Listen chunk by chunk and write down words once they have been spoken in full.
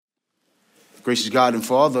Gracious God and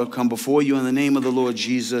Father, come before you in the name of the Lord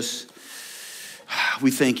Jesus. We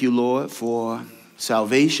thank you, Lord, for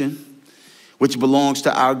salvation, which belongs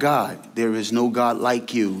to our God. There is no God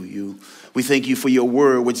like you. We thank you for your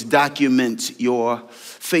word, which documents your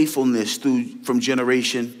faithfulness from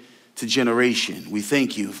generation to generation. We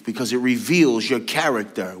thank you because it reveals your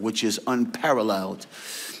character, which is unparalleled.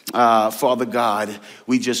 Father God,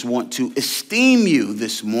 we just want to esteem you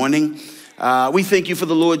this morning. We thank you for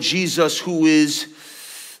the Lord Jesus, who is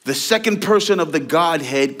the second person of the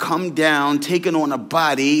Godhead, come down, taken on a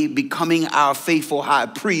body, becoming our faithful high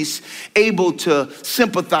priest, able to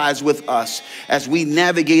sympathize with us as we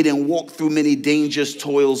navigate and walk through many dangers,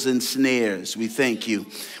 toils, and snares. We thank you.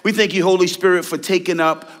 We thank you, Holy Spirit, for taking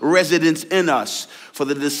up residence in us. For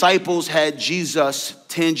the disciples had Jesus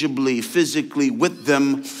tangibly, physically with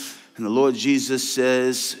them. And the Lord Jesus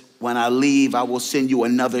says, when I leave, I will send you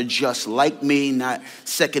another just like me, not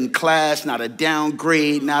second class, not a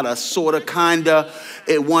downgrade, not a sort of kinda,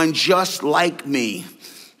 one just like me.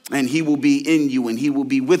 And he will be in you and he will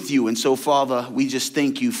be with you. And so, Father, we just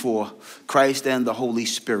thank you for Christ and the Holy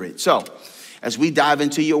Spirit. So, as we dive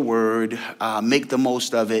into your word, make the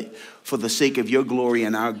most of it for the sake of your glory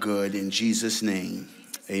and our good. In Jesus' name,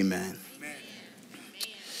 amen.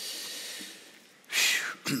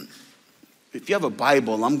 If you have a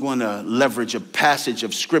Bible, I'm going to leverage a passage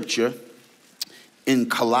of scripture in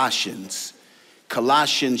Colossians.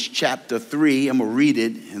 Colossians chapter 3, I'm going to read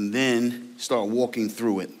it and then start walking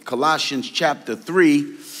through it. Colossians chapter 3,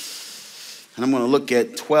 and I'm going to look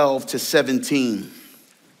at 12 to 17.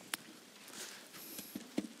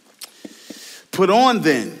 Put on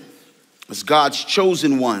then, as God's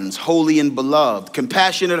chosen ones, holy and beloved,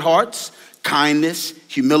 compassionate hearts, kindness,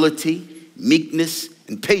 humility, meekness,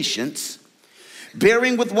 and patience,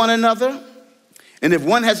 bearing with one another, and if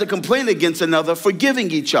one has a complaint against another,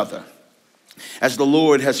 forgiving each other. As the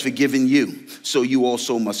Lord has forgiven you, so you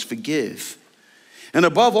also must forgive. And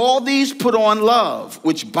above all these, put on love,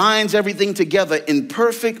 which binds everything together in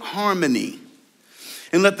perfect harmony.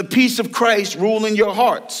 And let the peace of Christ rule in your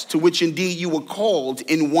hearts, to which indeed you were called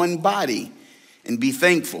in one body, and be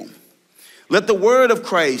thankful. Let the word of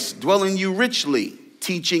Christ dwell in you richly,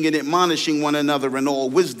 teaching and admonishing one another in all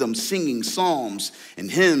wisdom, singing psalms and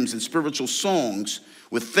hymns and spiritual songs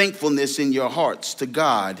with thankfulness in your hearts to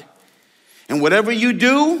God. And whatever you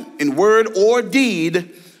do in word or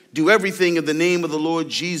deed, do everything in the name of the Lord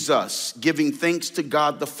Jesus, giving thanks to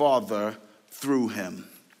God the Father through him.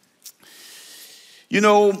 You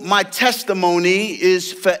know, my testimony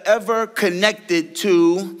is forever connected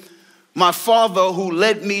to my father who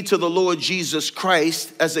led me to the Lord Jesus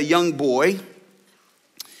Christ as a young boy.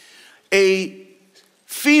 A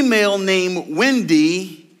female named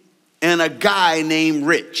Wendy and a guy named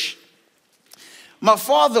Rich. My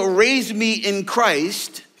father raised me in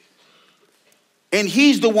Christ, and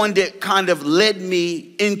he's the one that kind of led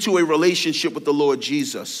me into a relationship with the Lord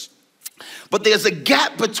Jesus. But there's a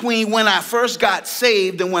gap between when I first got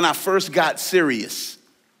saved and when I first got serious.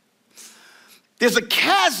 There's a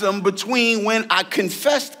chasm between when I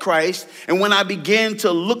confessed Christ and when I began to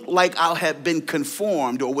look like I had been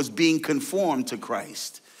conformed or was being conformed to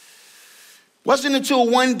Christ. Wasn't until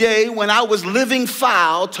one day when I was living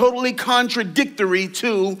foul, totally contradictory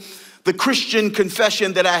to the Christian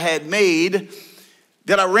confession that I had made,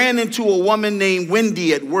 that I ran into a woman named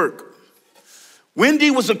Wendy at work. Wendy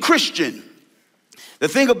was a Christian. The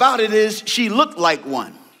thing about it is she looked like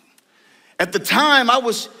one. At the time, I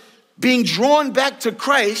was being drawn back to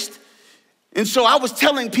Christ. And so I was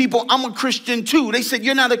telling people I'm a Christian too. They said,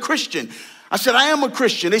 you're not a Christian. I said, I am a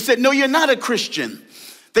Christian. They said, no, you're not a Christian.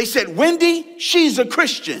 They said, Wendy, she's a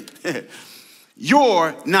Christian.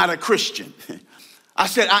 You're not a Christian. I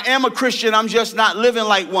said, I am a Christian. I'm just not living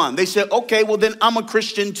like one. They said, okay, well then I'm a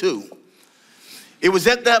Christian too. It was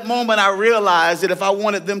at that moment I realized that if I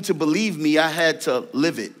wanted them to believe me, I had to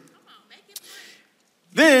live it.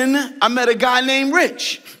 Then I met a guy named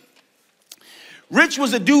Rich. Rich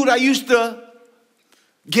was a dude I used to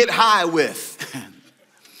get high with.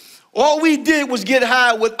 All we did was get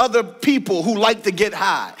high with other people who like to get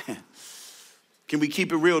high. Can we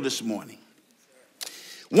keep it real this morning?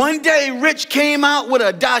 One day, Rich came out with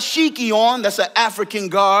a dashiki on, that's an African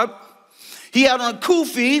garb. He had on a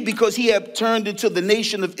kufi because he had turned into the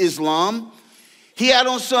Nation of Islam. He had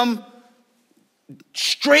on some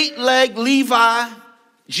straight leg Levi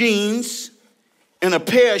jeans and a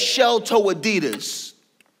pair of shell-toe Adidas.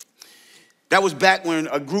 That was back when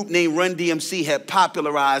a group named Run DMC had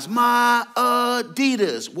popularized my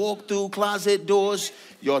Adidas. Walk through closet doors.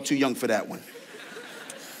 Y'all too young for that one.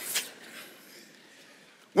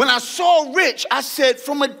 When I saw Rich, I said,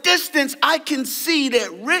 from a distance, I can see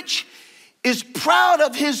that Rich is proud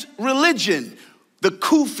of his religion. The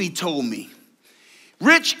Kufi told me.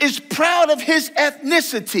 Rich is proud of his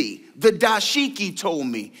ethnicity. The Dashiki told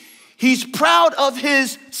me. He's proud of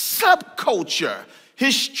his subculture,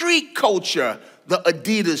 his street culture. The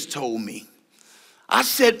Adidas told me. I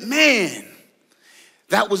said, man,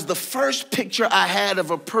 that was the first picture I had of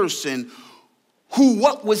a person who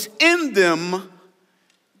what was in them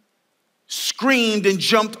screamed and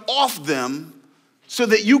jumped off them so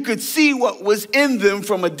that you could see what was in them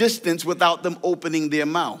from a distance without them opening their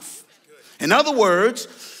mouth. In other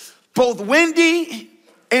words, both Wendy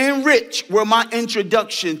and Rich were my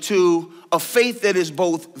introduction to a faith that is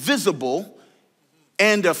both visible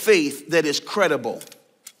and a faith that is credible.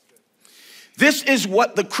 This is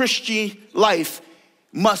what the Christian life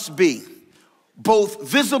must be, both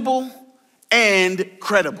visible and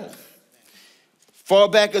credible. Far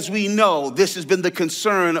back as we know, this has been the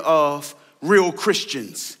concern of real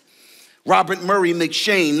Christians. Robert Murray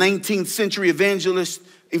McShane, 19th century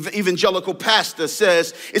evangelical pastor,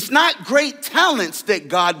 says, it's not great talents that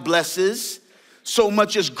God blesses so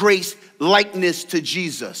much as grace likeness to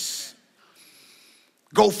Jesus.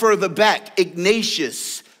 Go further back,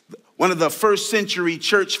 Ignatius, one of the first century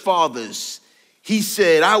church fathers, he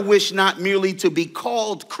said, I wish not merely to be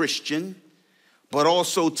called Christian, but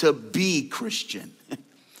also to be Christian.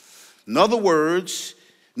 In other words,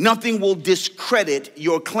 nothing will discredit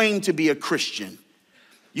your claim to be a Christian.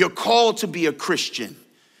 You're called to be a Christian,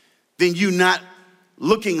 then you not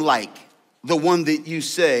looking like the one that you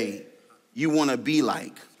say you want to be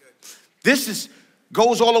like. This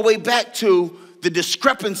goes all the way back to the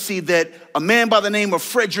discrepancy that a man by the name of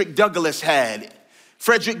Frederick Douglass had.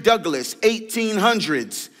 Frederick Douglass,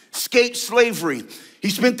 1800s, escaped slavery. He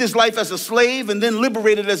spent his life as a slave and then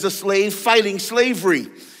liberated as a slave fighting slavery.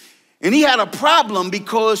 And he had a problem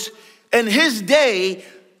because in his day,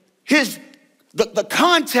 the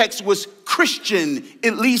context was Christian,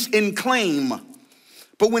 at least in claim.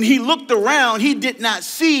 But when he looked around, he did not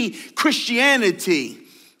see Christianity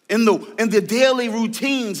in the daily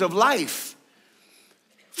routines of life.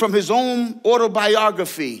 From his own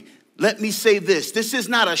autobiography, let me say this. This is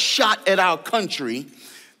not a shot at our country.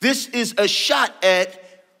 This is a shot at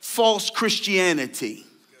false Christianity.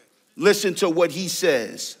 Listen to what he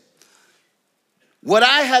says. What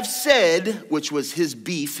I have said, which was his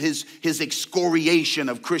beef, his excoriation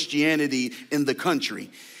of Christianity in the country.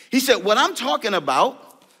 He said, what I'm talking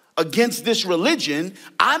about against this religion,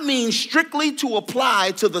 I mean strictly to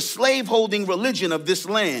apply to the slaveholding religion of this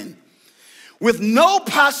land, with no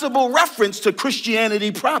possible reference to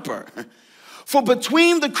Christianity proper. For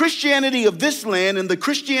between the Christianity of this land and the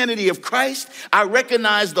Christianity of Christ, I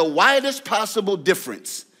recognize the widest possible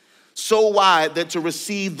difference. So wide that to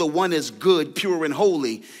receive the one as good, pure, and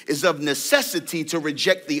holy is of necessity to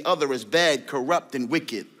reject the other as bad, corrupt, and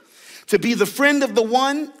wicked. To be the friend of the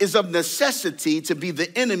one is of necessity to be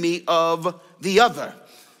the enemy of the other.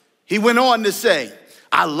 He went on to say,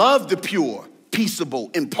 I love the pure, peaceable,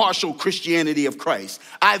 impartial Christianity of Christ.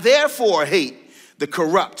 I therefore hate the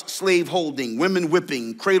corrupt, slave-holding,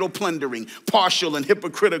 women-whipping, cradle-plundering, partial and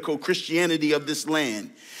hypocritical Christianity of this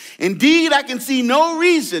land. Indeed, I can see no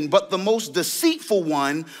reason but the most deceitful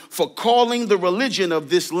one for calling the religion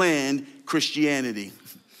of this land Christianity.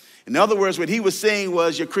 In other words, what he was saying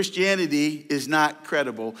was your Christianity is not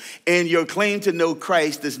credible and your claim to know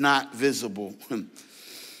Christ is not visible.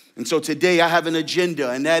 And so today I have an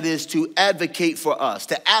agenda, and that is to advocate for us,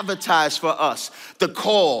 to advertise for us, the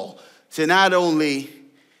call to not only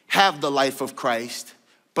have the life of Christ,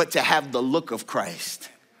 but to have the look of Christ.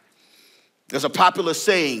 There's a popular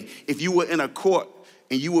saying, if you were in a court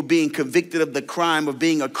and you were being convicted of the crime of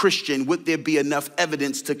being a Christian, would there be enough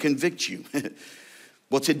evidence to convict you?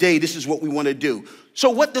 Well, today, this is what we want to do. So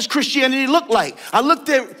what does Christianity look like? I looked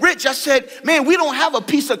at Rich, I said, man, we don't have a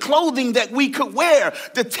piece of clothing that we could wear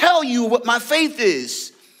to tell you what my faith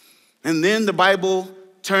is. And then the Bible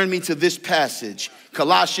turned me to this passage,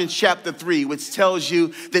 Colossians chapter 3, which tells you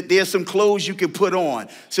that there's some clothes you can put on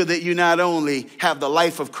so that you not only have the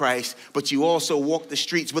life of Christ, but you also walk the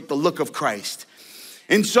streets with the look of Christ.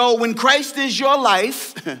 And so when Christ is your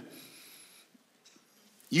life,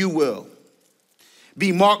 you will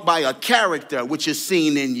be marked by a character which is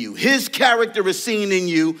seen in you. His character is seen in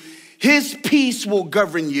you. His peace will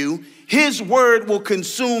govern you. His word will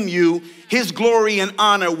consume you. His glory and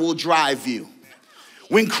honor will drive you.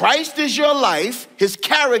 When Christ is your life, his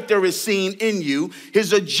character is seen in you.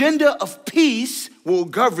 His agenda of peace will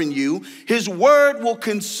govern you. His word will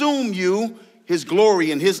consume you. His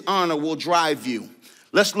glory and his honor will drive you.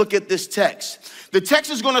 Let's look at this text. The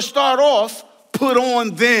text is going to start off, put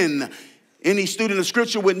on then. Any student of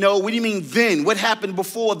scripture would know, what do you mean then? What happened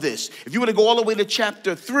before this? If you were to go all the way to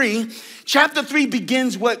chapter 3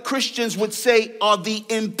 begins what Christians would say are the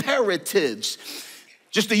imperatives.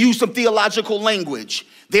 Just to use some theological language,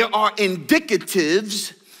 there are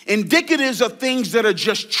indicatives. Indicatives are things that are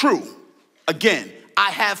just true. Again, I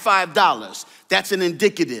have $5. That's an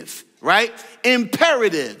indicative, right?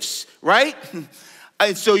 Imperatives, right?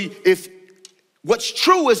 And so if what's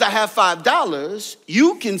true is I have $5,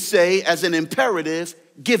 you can say as an imperative,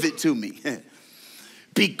 give it to me.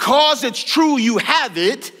 Because it's true you have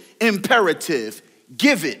it, imperative,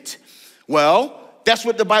 give it. Well, that's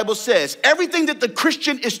what the Bible says. Everything that the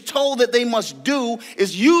Christian is told that they must do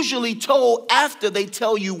is usually told after they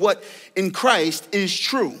tell you what in Christ is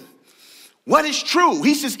true. What is true?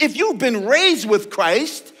 He says, if you've been raised with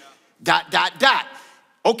Christ, ...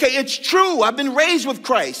 Okay, it's true. I've been raised with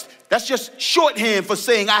Christ. That's just shorthand for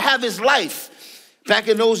saying I have his life. Back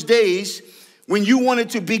in those days, when you wanted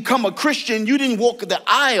to become a Christian, you didn't walk the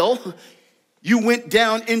aisle. You went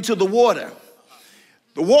down into the water.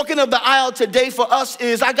 The walking of the aisle today for us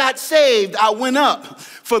is I got saved, I went up.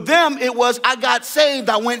 For them, it was I got saved,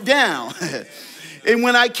 I went down. And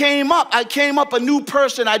when I came up a new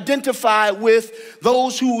person identified with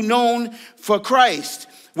those who known for Christ.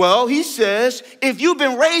 Well, he says, if you've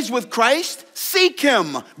been raised with Christ, seek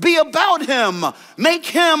him, be about him, make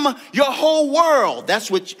him your whole world. That's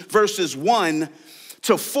what verses 1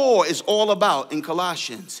 to 4 is all about in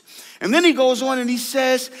Colossians. And then he goes on and he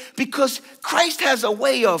says, because Christ has a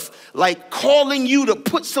way of like calling you to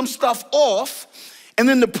put some stuff off and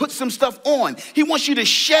then to put some stuff on. He wants you to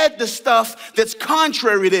shed the stuff that's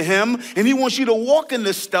contrary to him, and he wants you to walk in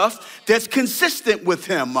the stuff that's consistent with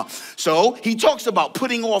him. So he talks about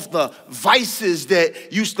putting off the vices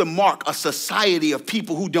that used to mark a society of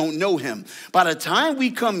people who don't know him. By the time we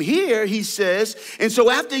come here, he says, and so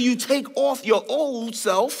after you take off your old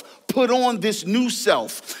self, put on this new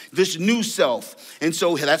self, And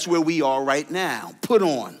so that's where we are right now. Put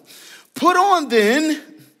on then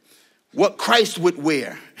what Christ would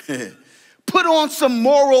wear. Put on some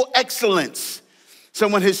moral excellence.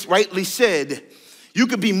 Someone has rightly said, you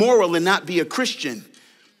could be moral and not be a Christian,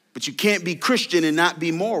 but you can't be Christian and not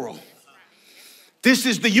be moral. This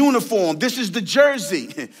is the uniform. This is the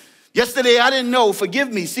jersey. Yesterday, I didn't know,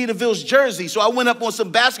 forgive me, Cedarville's jersey. So I went up on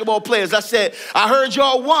some basketball players. I said, I heard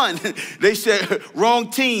y'all won. They said, wrong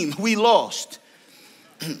team, we lost.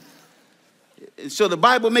 So the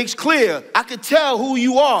Bible makes clear, I could tell who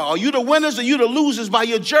you are. Are you the winners or you the losers by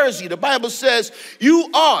your jersey? The Bible says you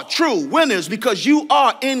are true winners because you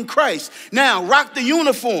are in Christ. Now, rock the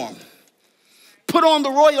uniform. Put on the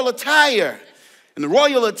royal attire. And the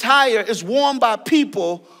royal attire is worn by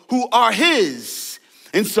people who are his.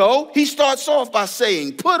 And so he starts off by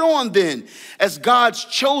saying, put on then as God's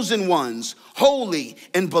chosen ones, holy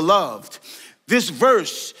and beloved. This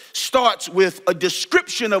verse starts with a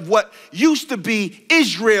description of what used to be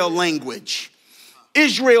Israel language.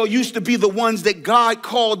 Israel used to be the ones that God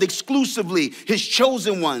called exclusively his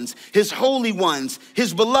chosen ones, his holy ones,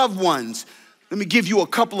 his beloved ones. Let me give you a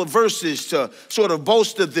couple of verses to sort of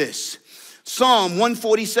bolster this. Psalm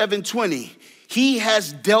 147:20. He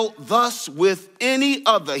has dealt thus with any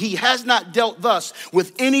other. He has not dealt thus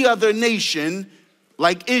with any other nation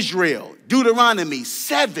like Israel. Deuteronomy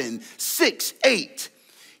 7:6-8.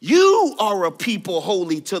 You are a people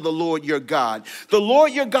holy to the Lord your God. The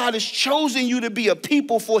Lord your God has chosen you to be a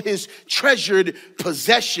people for his treasured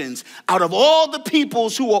possessions out of all the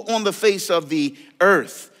peoples who are on the face of the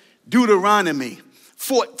earth. Deuteronomy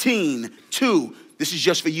 14:2. This is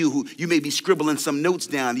just for you who you may be scribbling some notes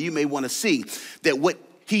down. You may want to see that what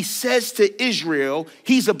he says to Israel,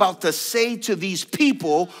 he's about to say to these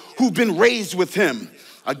people who've been raised with him.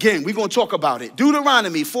 Again, we're going to talk about it.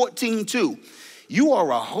 Deuteronomy 14:2. You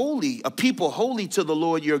are a people holy to the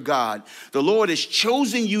Lord your God. The Lord has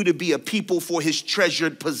chosen you to be a people for his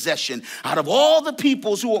treasured possession out of all the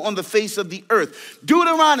peoples who are on the face of the earth.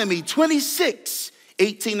 Deuteronomy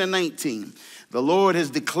 26:18-19. The Lord has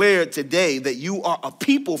declared today that you are a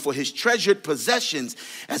people for his treasured possessions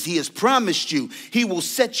as he has promised you. He will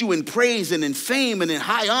set you in praise and in fame and in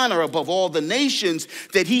high honor above all the nations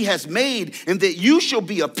that he has made, and that you shall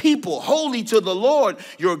be a people holy to the Lord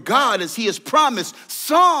your God as he has promised.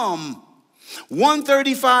 Psalm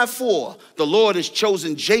 135:4. The Lord has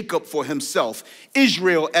chosen Jacob for himself,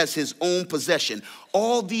 Israel as his own possession.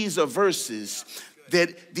 All these are verses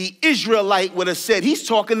that the Israelite would have said, he's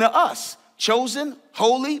talking to us. Chosen,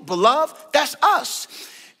 holy, beloved, that's us.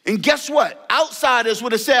 And guess what? Outsiders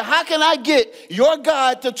would have said, how can I get your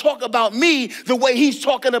God to talk about me the way he's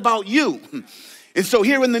talking about you? And so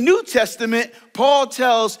here in the New Testament, Paul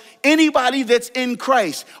tells anybody that's in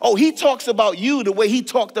Christ, oh, he talks about you the way he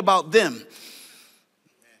talked about them.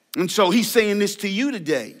 And so he's saying this to you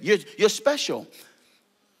today. You're special.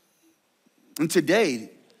 And today,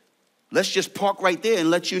 let's just park right there and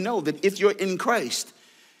let you know that if you're in Christ,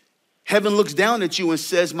 heaven looks down at you and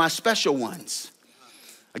says, my special ones.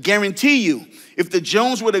 I guarantee you, if the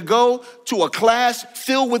Jones were to go to a class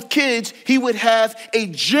filled with kids, he would have a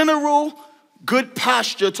general good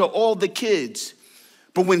posture to all the kids.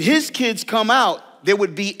 But when his kids come out, there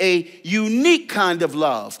would be a unique kind of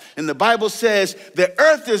love. And the Bible says, the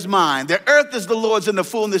earth is mine, the earth is the Lord's and the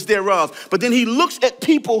fullness thereof. But then he looks at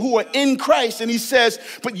people who are in Christ and he says,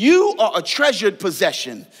 but you are a treasured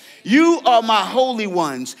possession. You are my holy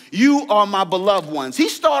ones. You are my beloved ones. He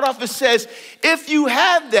starts off and says, if you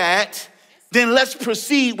have that, then let's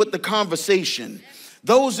proceed with the conversation.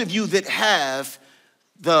 Those of you that have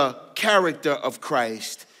the character of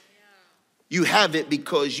Christ, you have it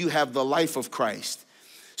because you have the life of Christ.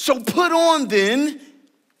 So put on then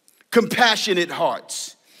compassionate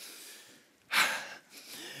hearts.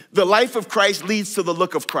 The life of Christ leads to the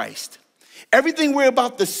look of Christ. Everything we're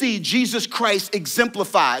about to see, Jesus Christ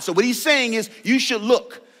exemplified. So what he's saying is you should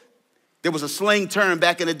look. There was a slang term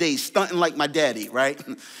back in the day, stunting like my daddy, right?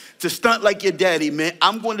 To stunt like your daddy, man,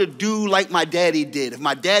 I'm going to do like my daddy did. If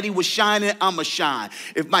my daddy was shining, I'm a shine.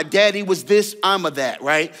 If my daddy was this, I'm a that,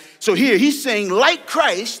 right? So here he's saying, like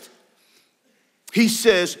Christ, he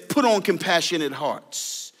says, put on compassionate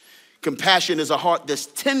hearts. Compassion is a heart that's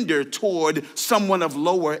tender toward someone of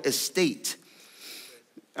lower estate.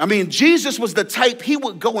 I mean, Jesus was the type, he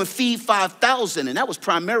would go and feed 5,000, and that was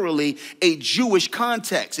primarily a Jewish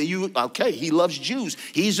context. And he loves Jews.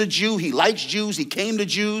 He's a Jew, he likes Jews, he came to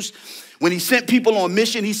Jews. When he sent people on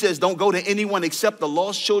mission, he says, don't go to anyone except the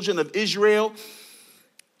lost children of Israel.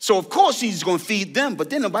 So of course he's going to feed them, but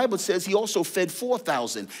then the Bible says he also fed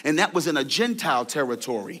 4,000, and that was in a Gentile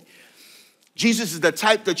territory. Jesus is the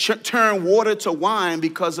type to turn water to wine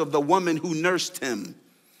because of the woman who nursed him.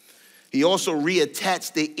 He also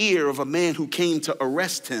reattached the ear of a man who came to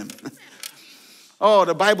arrest him. Oh,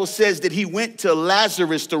 the Bible says that he went to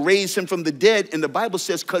Lazarus to raise him from the dead, and the Bible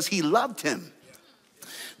says because he loved him.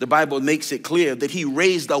 The Bible makes it clear that he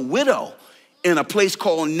raised a widow in a place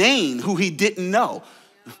called Nain who he didn't know.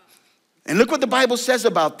 And look what the Bible says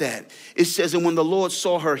about that. It says, and when the Lord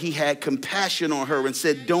saw her, he had compassion on her and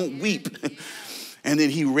said, don't weep. And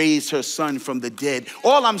then he raised her son from the dead.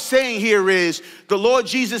 All I'm saying here is the Lord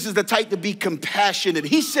Jesus is the type to be compassionate.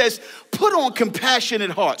 He says, put on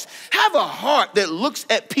compassionate hearts. Have a heart that looks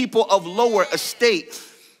at people of lower estate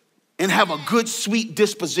and have a good, sweet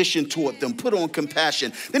disposition toward them. Put on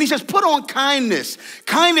compassion. Then he says, put on kindness.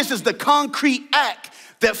 Kindness is the concrete act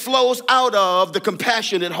that flows out of the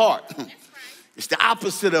compassionate heart. It's the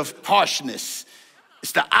opposite of harshness.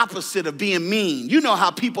 It's the opposite of being mean. You know how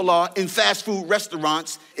people are in fast food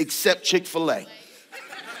restaurants except Chick-fil-A.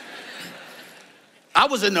 I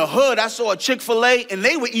was in the hood, I saw a Chick-fil-A and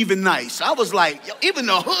they were even nice. I was like, yo, even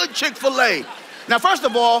the hood Chick-fil-A. Now, first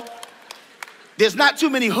of all, there's not too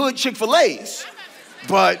many hood Chick-fil-A's,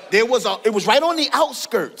 but it was right on the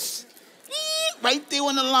outskirts. Right there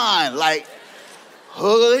on the line, like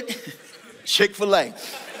hood Chick-fil-A.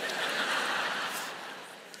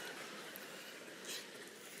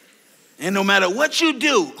 And no matter what you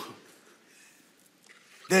do,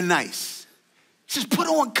 they're nice. He says, put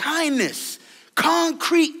on kindness,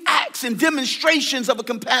 concrete acts and demonstrations of a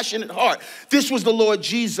compassionate heart. This was the Lord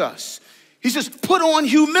Jesus. He says, put on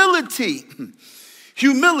humility.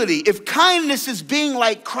 Humility. If kindness is being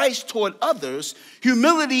like Christ toward others,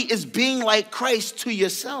 humility is being like Christ to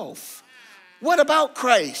yourself. What about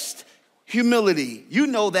Christ? Humility. You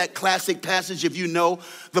know that classic passage if you know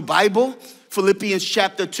the Bible. Philippians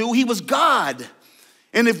chapter 2, he was God.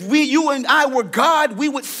 And if you and I were God, we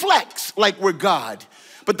would flex like we're God.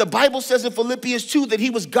 But the Bible says in Philippians 2 that he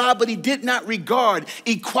was God, but he did not regard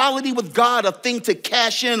equality with God a thing to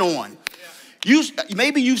cash in on.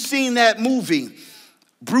 Maybe you've seen that movie,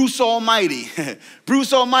 Bruce Almighty.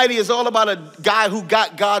 Bruce Almighty is all about a guy who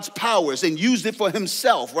got God's powers and used it for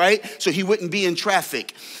himself, right? So he wouldn't be in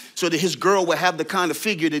traffic. So that his girl would have the kind of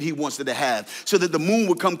figure that he wants her to have. So that the moon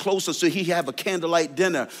would come closer so he'd have a candlelight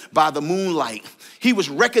dinner by the moonlight. He was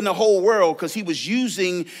wrecking the whole world because he was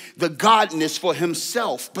using the godness for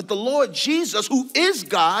himself. But the Lord Jesus, who is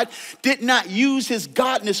God, did not use his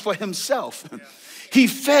godness for himself. He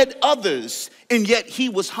fed others, and yet he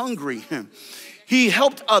was hungry. He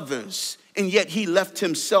helped others, and yet he left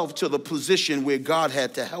himself to the position where God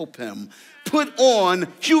had to help him. Put on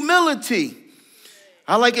humility.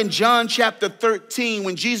 I like in John chapter 13,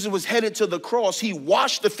 when Jesus was headed to the cross, he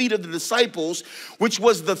washed the feet of the disciples, which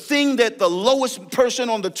was the thing that the lowest person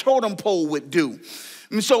on the totem pole would do.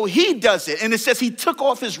 And so he does it, and it says he took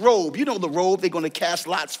off his robe. You know the robe they're going to cast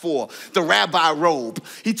lots for, the rabbi robe.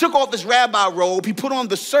 He took off his rabbi robe, he put on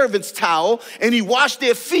the servant's towel, and he washed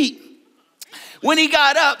their feet. When he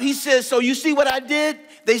got up, he says, so you see what I did?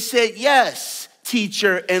 They said, yes,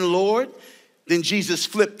 teacher and Lord. Then Jesus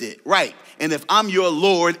flipped it, right. And if I'm your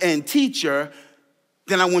Lord and teacher,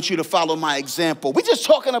 then I want you to follow my example. We're just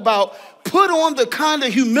talking about put on the kind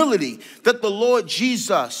of humility that the Lord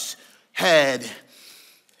Jesus had.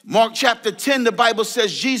 Mark chapter 10, the Bible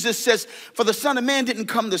says, Jesus says, for the Son of Man didn't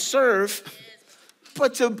come to serve,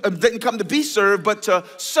 didn't come to be served, but to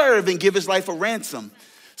serve and give his life a ransom.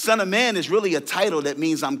 Son of Man is really a title that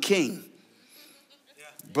means I'm king.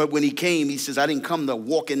 But when he came, he says, I didn't come to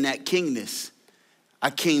walk in that kingness. I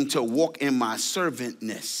came to walk in my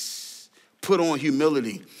servantness. Put on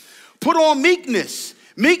humility. Put on meekness.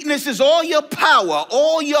 Meekness is all your power,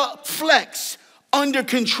 all your flex under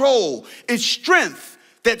control. It's strength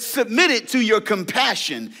that's submitted to your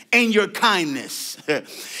compassion and your kindness.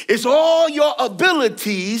 It's all your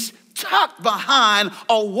abilities tucked behind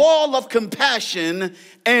a wall of compassion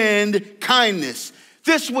and kindness.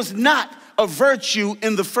 This was not a virtue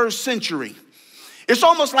in the first century. It's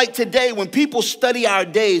almost like today when people study our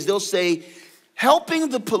days, they'll say, helping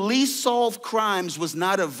the police solve crimes was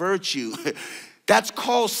not a virtue. That's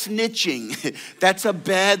called snitching. That's a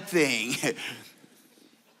bad thing.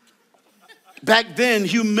 Back then,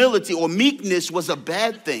 humility or meekness was a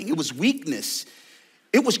bad thing. It was weakness.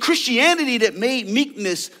 It was Christianity that made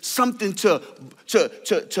meekness something to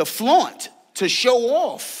flaunt, to show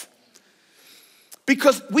off.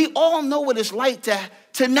 Because we all know what it's like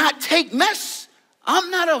to not take mess.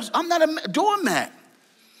 I'm not a doormat.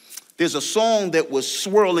 There's a song that was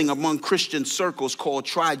swirling among Christian circles called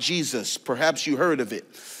Try Jesus. Perhaps you heard of it.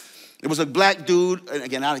 It was a black dude, and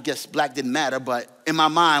again, I guess black didn't matter, but in my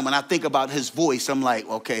mind, when I think about his voice, I'm like,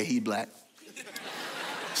 okay, he black.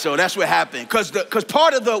 So that's what happened. Because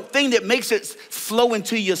part of the thing that makes it flow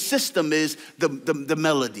into your system is the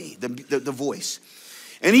melody, the voice.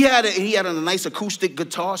 And he had a nice acoustic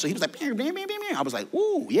guitar, so he was like, bam, bam, bam, bam. I was like,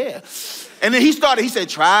 ooh, yeah. And then he said,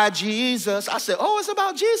 try Jesus. I said, oh, it's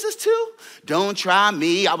about Jesus too? Don't try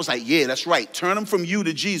me. I was like, yeah, that's right. Turn him from you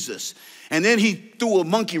to Jesus. And then he threw a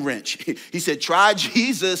monkey wrench. He said, try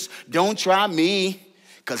Jesus, don't try me,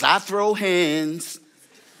 because I throw hands.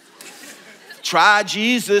 Try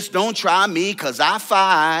Jesus, don't try me, because I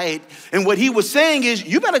fight. And what he was saying is,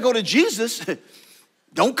 you better go to Jesus.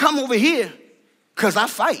 Don't come over here, because I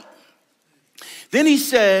fight. Then he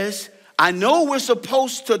says, I know we're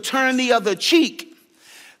supposed to turn the other cheek.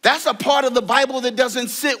 That's a part of the Bible that doesn't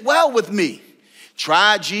sit well with me.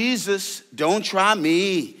 Try Jesus, don't try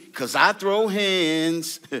me, because I throw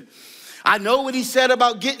hands. I know what he said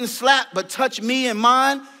about getting slapped, but touch me and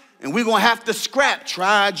mine, and we're going to have to scrap.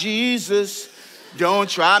 Try Jesus, don't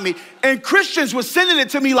try me. And Christians were sending it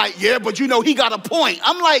to me like, yeah, but you know, he got a point.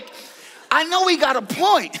 I'm like, I know he got a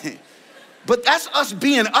point, but that's us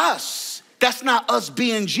being us. That's not us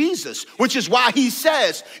being Jesus, which is why he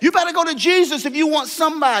says, you better go to Jesus if you want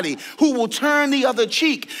somebody who will turn the other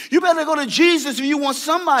cheek. You better go to Jesus if you want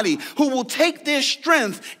somebody who will take their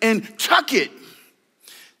strength and tuck it.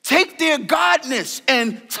 Take their godness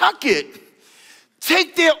and tuck it.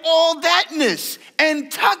 Take their all thatness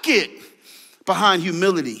and tuck it behind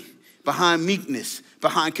humility, behind meekness,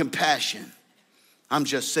 behind compassion. I'm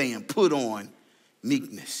just saying, put on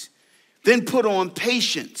meekness. Then put on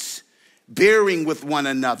patience, bearing with one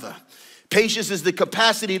another. Patience is the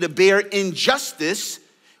capacity to bear injustice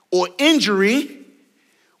or injury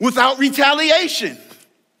without retaliation.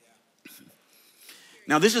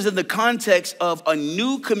 Now, this is in the context of a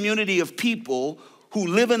new community of people who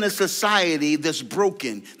live in a society that's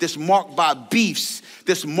broken, that's marked by beefs,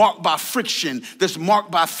 that's marked by friction, that's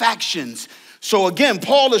marked by factions. So again,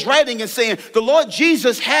 Paul is writing and saying the Lord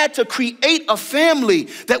Jesus had to create a family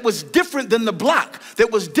that was different than the block,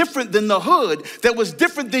 that was different than the hood, that was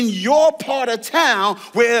different than your part of town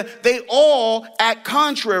where they all act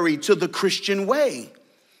contrary to the Christian way.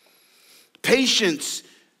 Patience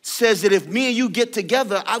says that if me and you get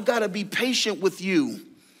together, I've got to be patient with you.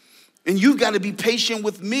 And you've got to be patient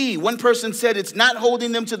with me. One person said it's not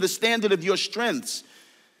holding them to the standard of your strengths,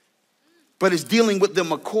 but it's dealing with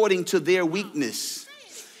them according to their weakness.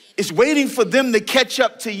 It's waiting for them to catch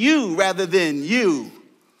up to you rather than you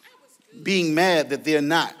being mad that they're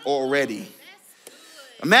not already.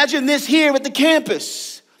 Imagine this here at the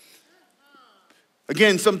campus.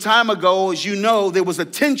 Again, some time ago, as you know, there was a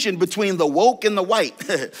tension between the woke and the white.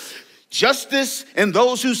 Justice and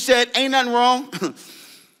those who said, ain't nothing wrong.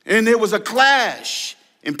 And there was a clash.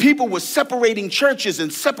 And people were separating churches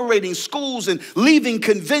and separating schools and leaving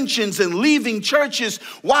conventions and leaving churches.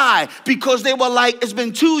 Why? Because they were like, it's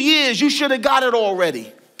been 2 years. You should have got it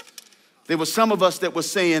already. There were some of us that were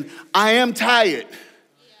saying, I am tired,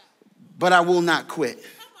 but I will not quit.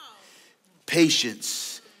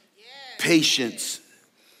 Patience. Patience.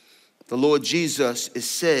 The Lord Jesus is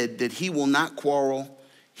said that he will not quarrel.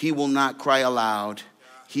 He will not cry aloud.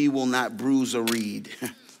 He will not bruise a reed.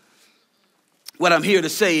 What I'm here to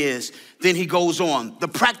say is, then he goes on, the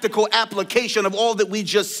practical application of all that we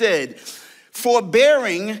just said,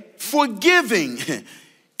 forbearing, forgiving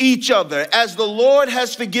each other. As the Lord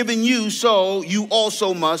has forgiven you, so you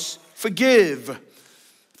also must forgive.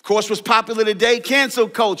 Of course, what's popular today, cancel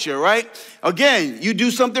culture, right? Again, you do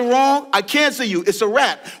something wrong, I cancel you. It's a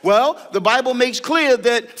wrap. Well, the Bible makes clear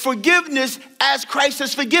that forgiveness as Christ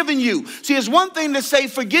has forgiven you. See, it's one thing to say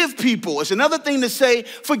forgive people. It's another thing to say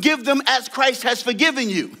forgive them as Christ has forgiven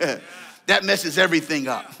you. That messes everything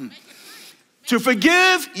up. To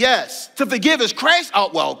forgive, yes. To forgive is Christ.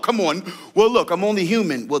 Oh, well, come on. Well, look, I'm only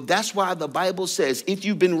human. Well, that's why the Bible says if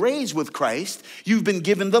you've been raised with Christ, you've been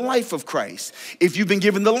given the life of Christ. If you've been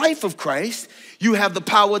given the life of Christ, you have the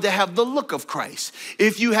power to have the look of Christ.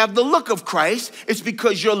 If you have the look of Christ, it's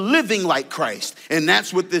because you're living like Christ. And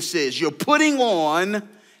that's what this is. You're putting on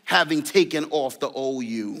having taken off the old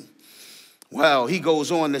you. Well, he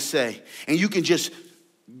goes on to say, and you can just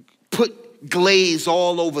put glaze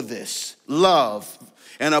all over this. Love.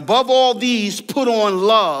 And above all these, put on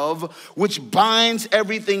love, which binds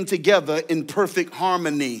everything together in perfect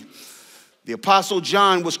harmony. The Apostle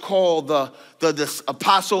John was called the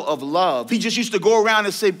apostle of love. He just used to go around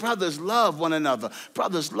and say, brothers, love one another.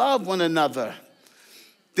 Brothers, love one another.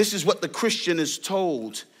 This is what the Christian is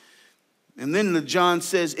told. And then John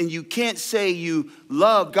says, and you can't say you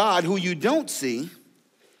love God who you don't see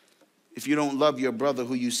if you don't love your brother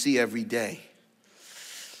who you see every day.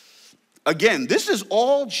 Again, this is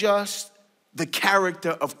all just the character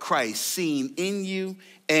of Christ seen in you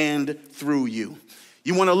and through you.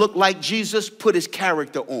 You want to look like Jesus? Put his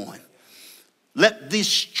character on. Let this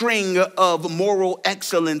string of moral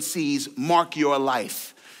excellencies mark your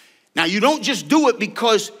life. Now, you don't just do it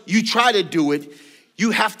because you try to do it.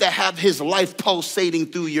 You have to have his life pulsating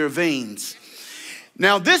through your veins.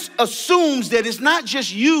 Now, this assumes that it's not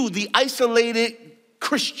just you, the isolated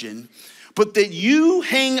Christian, but that you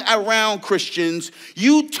hang around Christians,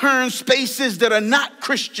 you turn spaces that are not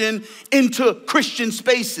Christian into Christian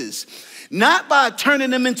spaces. Not by turning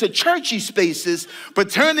them into churchy spaces, but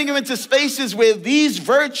turning them into spaces where these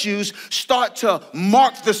virtues start to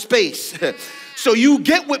mark the space. So you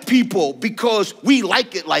get with people because we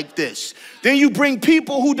like it like this. Then you bring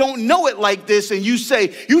people who don't know it like this and you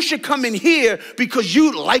say, you should come in here because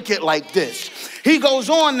you like it like this. He goes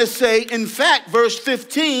on to say, in fact, verse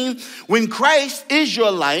 15, when Christ is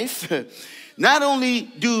your life, not only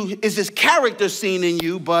is his character seen in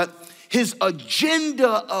you, but his agenda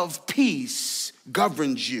of peace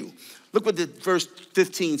governs you. Look what the verse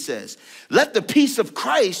 15 says. Let the peace of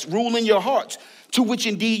Christ rule in your hearts, to which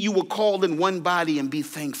indeed you were called in one body, and be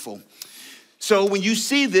thankful. So when you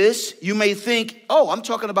see this, you may think, oh, I'm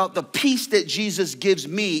talking about the peace that Jesus gives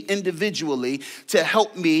me individually to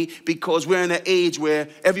help me because we're in an age where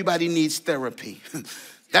everybody needs therapy.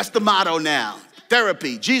 That's the motto now.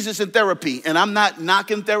 Therapy, Jesus and therapy. And I'm not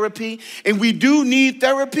knocking therapy. And we do need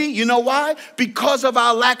therapy. You know why? Because of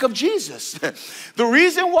our lack of Jesus. The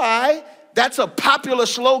reason why that's a popular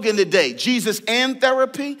slogan today, Jesus and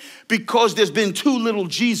therapy, because there's been too little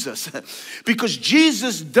Jesus. Because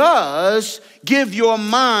Jesus does give your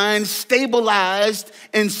mind stabilized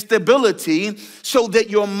and stability so that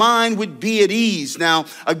your mind would be at ease. Now,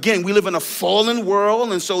 again, we live in a fallen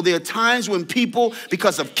world, and so there are times when people,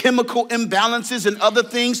 because of chemical imbalances and other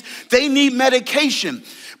things, they need medication.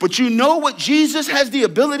 But you know what Jesus has the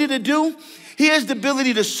ability to do? He has the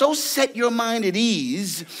ability to so set your mind at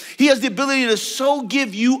ease. He has the ability to so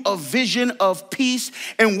give you a vision of peace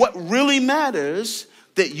and what really matters,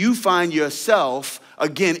 that you find yourself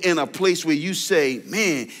again in a place where you say,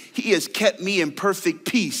 man, he has kept me in perfect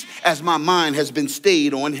peace as my mind has been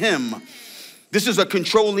stayed on him. This is a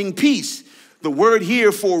controlling peace. The word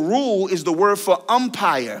here for rule is the word for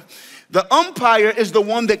umpire. The umpire is the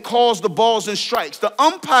one that calls the balls and strikes. The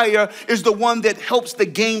umpire is the one that helps the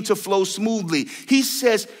game to flow smoothly. He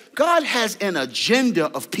says God has an agenda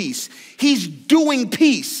of peace. He's doing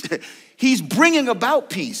peace. He's bringing about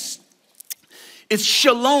peace. It's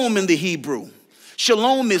shalom in the Hebrew.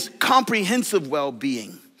 Shalom is comprehensive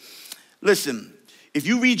well-being. Listen, if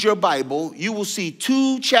you read your Bible, you will see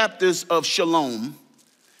 2 chapters of shalom,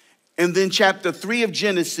 and then chapter 3 of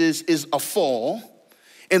Genesis is a fall,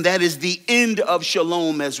 and that is the end of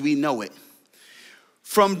shalom as we know it.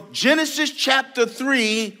 From Genesis chapter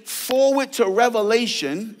 3 forward to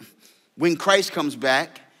Revelation, when Christ comes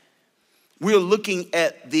back, we're looking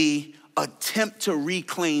at the attempt to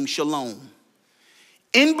reclaim shalom.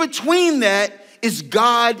 In between that is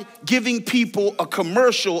God giving people a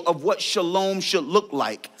commercial of what shalom should look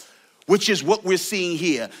like, which is what we're seeing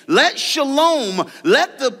here. Let shalom,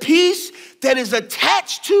 let the peace that is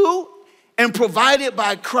attached to and provided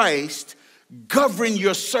by Christ govern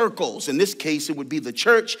your circles. In this case, it would be the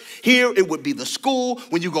church. Here, it would be the school.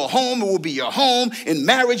 When you go home, it will be your home. In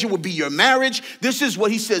marriage, it will be your marriage. This is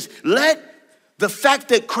what he says. Let the fact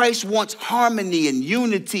that Christ wants harmony and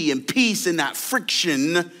unity and peace and not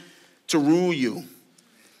friction to rule you.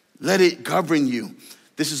 Let it govern you.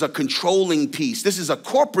 This is a controlling peace. This is a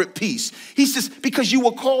corporate peace. He says, because you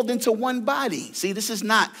were called into one body. See, this is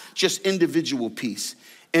not just individual peace.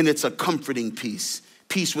 And it's a comforting peace.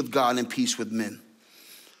 Peace with God and peace with men.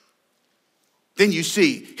 Then you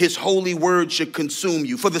see, his holy word should consume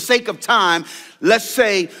you. For the sake of time, let's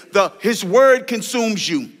say his word consumes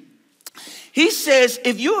you. He says,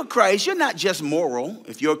 if you're in Christ, you're not just moral.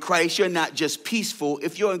 If you're in Christ, you're not just peaceful.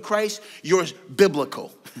 If you're in Christ, you're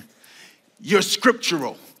biblical. You're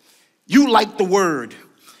scriptural. You like the word.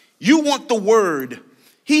 You want the word.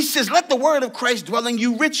 He says, let the word of Christ dwell in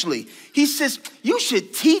you richly. He says, you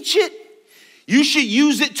should teach it. You should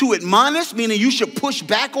use it to admonish, meaning you should push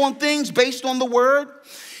back on things based on the word.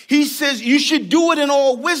 He says you should do it in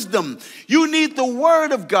all wisdom. You need the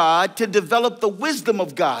word of God to develop the wisdom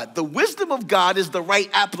of God. The wisdom of God is the right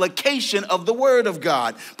application of the word of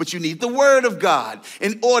God. But you need the word of God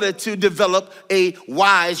in order to develop a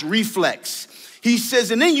wise reflex. He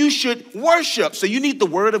says, and then you should worship. So you need the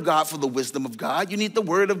word of God for the wisdom of God. You need the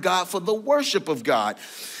word of God for the worship of God.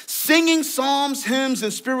 Singing psalms, hymns,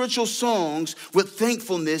 and spiritual songs with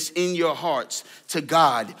thankfulness in your hearts to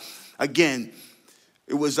God. Again,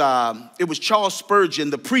 it was Charles Spurgeon,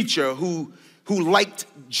 the preacher, who liked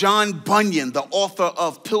John Bunyan, the author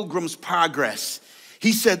of Pilgrim's Progress.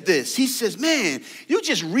 He said this. He says, man, you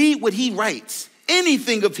just read what he writes.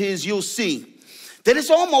 Anything of his, you'll see that it's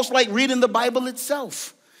almost like reading the Bible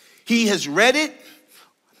itself. He has read it.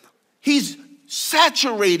 He's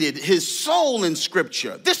saturated his soul in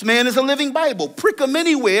scripture. This man is a living Bible. Prick him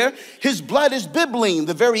anywhere, his blood is bibline.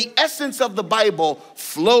 The very essence of the Bible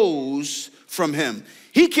flows from him.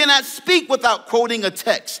 He cannot speak without quoting a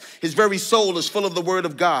text. His very soul is full of the word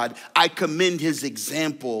of God. I commend his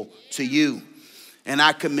example to you, and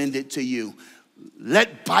I commend it to you.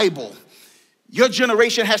 Let Bible. Your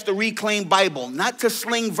generation has to reclaim Bible, not to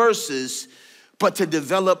sling verses, but to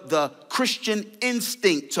develop the Christian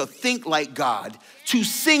instinct to think like God, to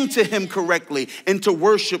sing to him correctly, and to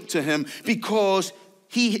worship to him, because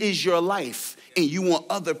he is your life, and you want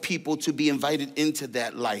other people to be invited into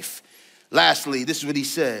that life. Lastly, this is what he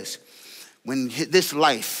says. When this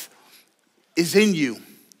life is in you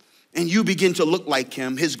and you begin to look like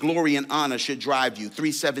him, his glory and honor should drive you.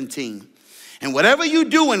 3:17. And whatever you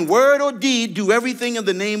do in word or deed, do everything in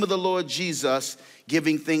the name of the Lord Jesus,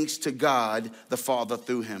 giving thanks to God the Father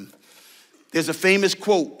through him. There's a famous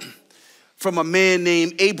quote from a man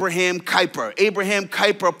named Abraham Kuyper. Abraham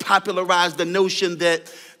Kuyper popularized the notion that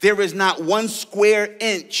there is not one square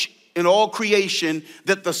inch in all creation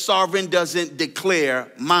that the sovereign doesn't declare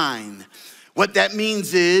mine. What that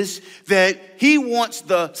means is that he wants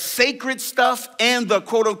the sacred stuff and the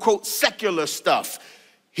quote unquote secular stuff.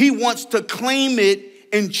 He wants to claim it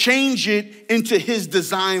and change it into his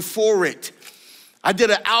design for it. I did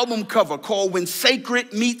an album cover called When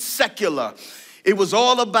Sacred Meets Secular. It was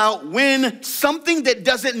all about when something that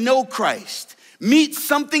doesn't know Christ meets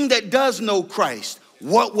something that does know Christ,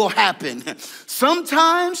 what will happen?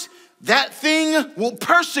 Sometimes that thing will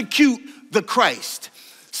persecute the Christ.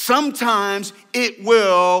 Sometimes it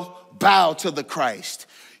will bow to the Christ.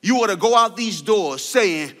 You ought to go out these doors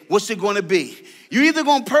saying, what's it going to be? You're either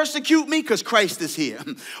going to persecute me because Christ is here,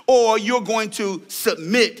 or you're going to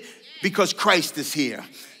submit because Christ is here.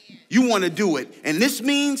 You want to do it. And this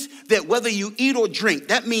means that whether you eat or drink,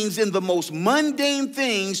 that means in the most mundane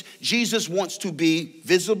things, Jesus wants to be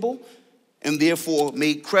visible and therefore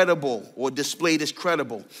made credible or displayed as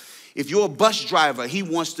credible. If you're a bus driver, he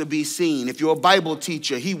wants to be seen. If you're a Bible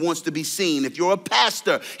teacher, he wants to be seen. If you're a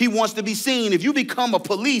pastor, he wants to be seen. If you become a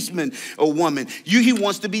policeman or woman, he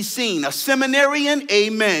wants to be seen. A seminarian,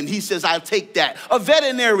 amen. He says, I'll take that. A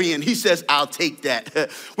veterinarian, he says, I'll take that.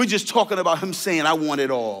 We're just talking about him saying, I want it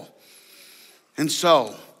all. And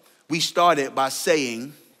so we started by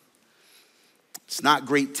saying, it's not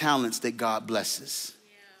great talents that God blesses.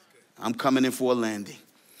 I'm coming in for a landing.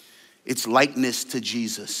 It's likeness to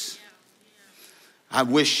Jesus. I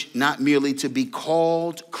wish not merely to be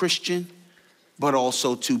called Christian, but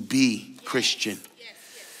also to be Christian.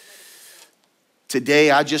 Today,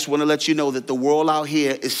 I just want to let you know that the world out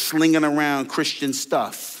here is slinging around Christian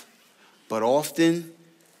stuff, but often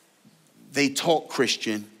they talk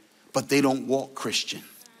Christian, but they don't walk Christian.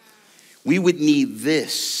 We would need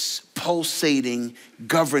this pulsating,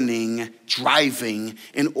 governing, driving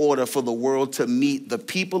in order for the world to meet the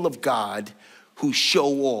people of God who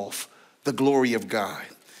show off the glory of God.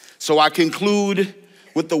 So I conclude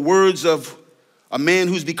with the words of a man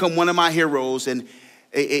who's become one of my heroes and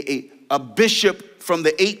a bishop from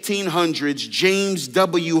the 1800s, James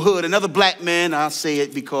W. Hood, another black man. I'll say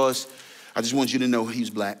it because I just want you to know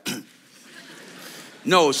he's black.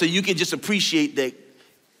 No, so you can just appreciate that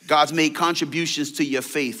God's made contributions to your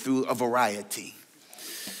faith through a variety.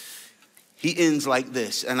 He ends like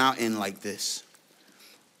this, and I'll end like this.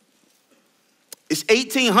 It's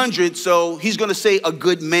 1800, so he's going to say a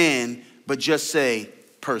good man, but just say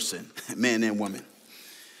person, man and woman.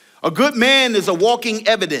 A good man is a walking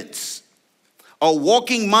evidence, a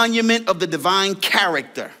walking monument of the divine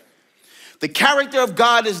character. The character of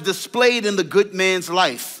God is displayed in the good man's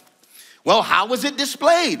life. Well, how is it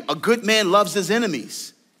displayed? A good man loves his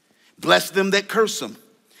enemies, bless them that curse him,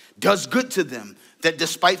 does good to them that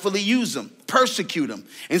despitefully use them, persecute them,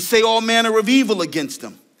 and say all manner of evil against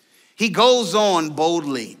them. He goes on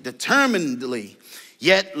boldly, determinedly,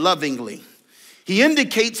 yet lovingly. He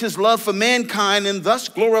indicates his love for mankind and thus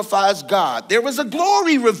glorifies God. There is a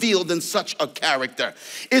glory revealed in such a character.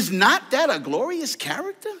 Is not that a glorious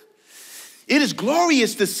character? It is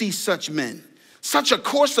glorious to see such men. Such a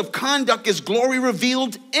course of conduct is glory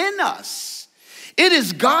revealed in us. It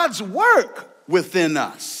is God's work within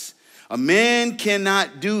us. A man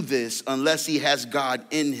cannot do this unless he has God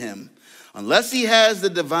in him, unless he has the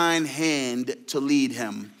divine hand to lead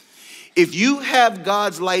him. If you have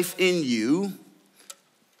God's life in you,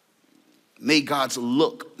 may God's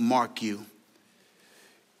look mark you.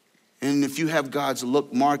 And if you have God's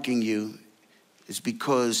look marking you, it's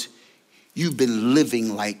because you've been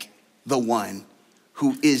living like the one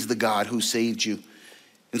who is the God who saved you.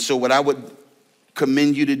 And so what I would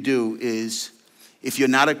commend you to do is, if you're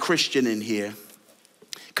not a Christian in here,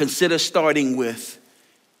 consider starting with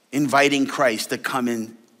inviting Christ to come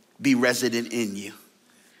and be resident in you.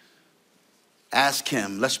 Ask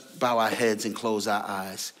him. Let's bow our heads and close our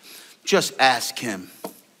eyes. Just ask him.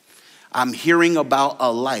 I'm hearing about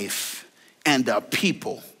a life and a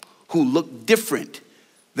people who look different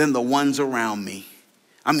than the ones around me.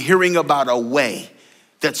 I'm hearing about a way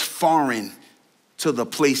that's foreign to the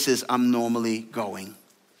places I'm normally going.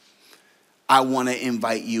 I want to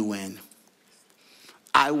invite you in.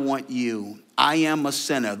 I want you. I am a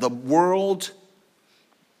sinner. The world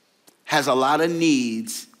has a lot of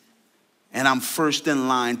needs, and I'm first in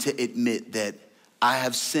line to admit that I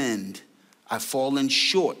have sinned. I've fallen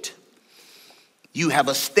short. You have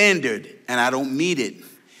a standard, and I don't meet it.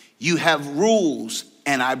 You have rules,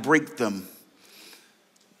 and I break them.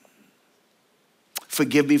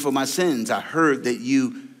 Forgive me for my sins. I heard that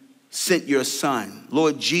you sent your son.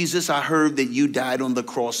 Lord Jesus, I heard that you died on the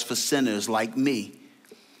cross for sinners like me.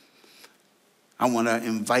 I want to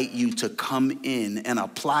invite you to come in and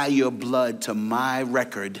apply your blood to my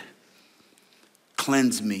record.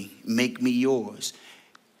 Cleanse me, make me yours.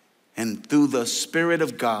 And through the Spirit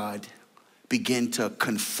of God, begin to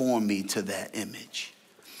conform me to that image.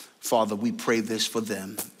 Father, we pray this for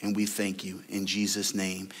them, and we thank you. In Jesus'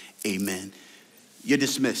 name, amen. You're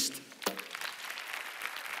dismissed.